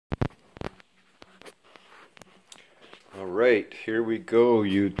Alright, here we go,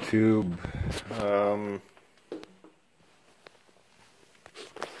 YouTube. I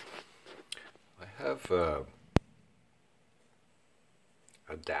have a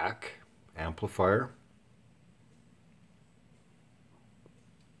DAC amplifier.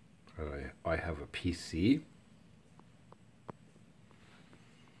 I have a PC.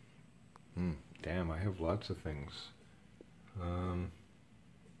 Damn, I have lots of things. I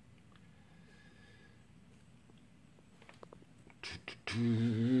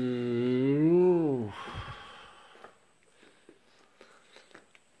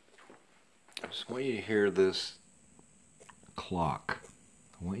just want you to hear this clock.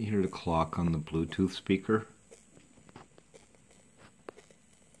 I want you to hear the clock on the Bluetooth speaker.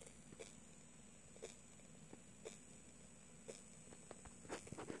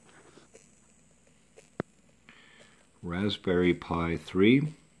 Raspberry Pi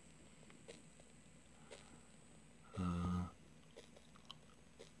 3.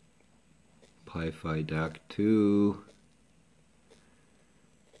 Pi-Fi DAC 2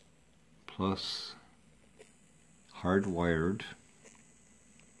 plus hardwired,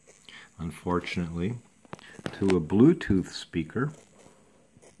 unfortunately, to a Bluetooth speaker.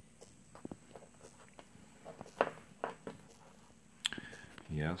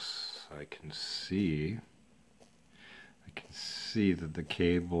 Yes, I can see that the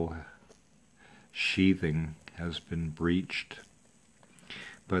cable sheathing has been breached,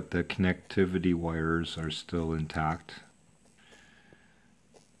 but the connectivity wires are still intact.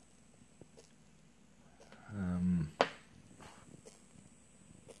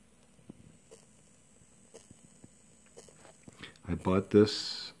 I bought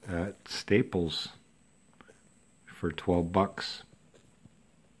this at Staples for 12 bucks.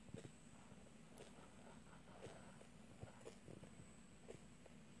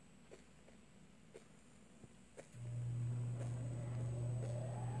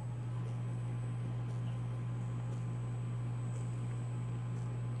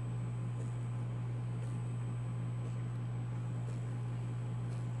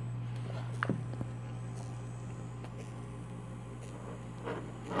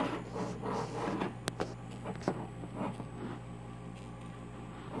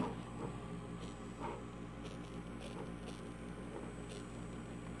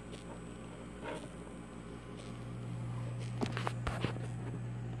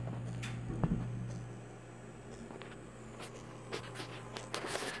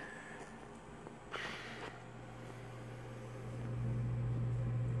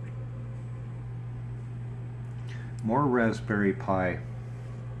 More Raspberry Pi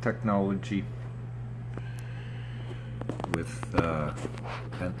technology with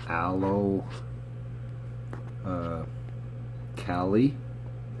an Allo Kali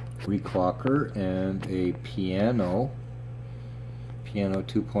reclocker and a Piano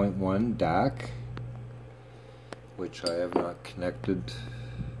 2.1 DAC, which I have not connected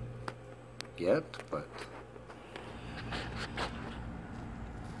yet, but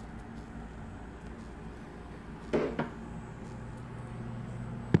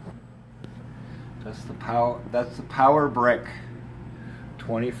that's the power brick,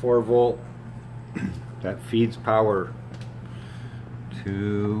 24 volt, that feeds power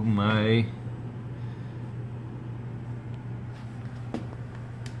to my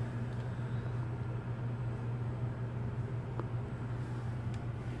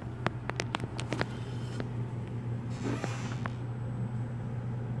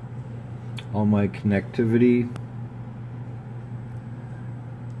all my connectivity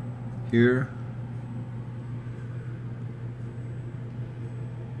here.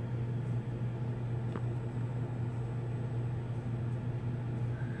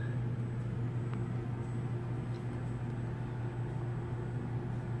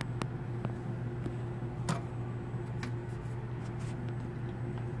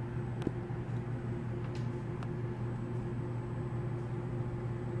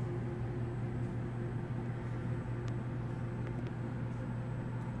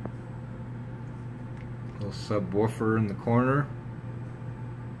 Little subwoofer in the corner.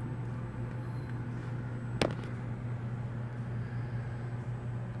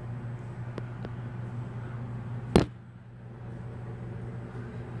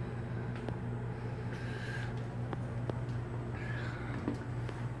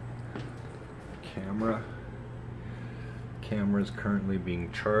 Camera is currently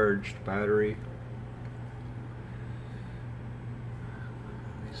being charged. Battery.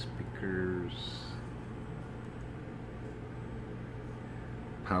 Speakers.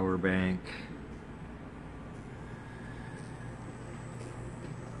 Power bank.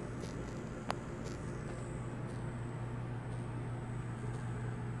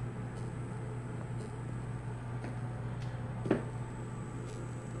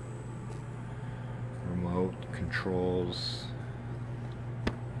 remote controls.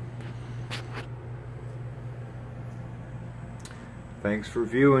 Thanks for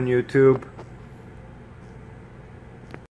viewing, YouTube.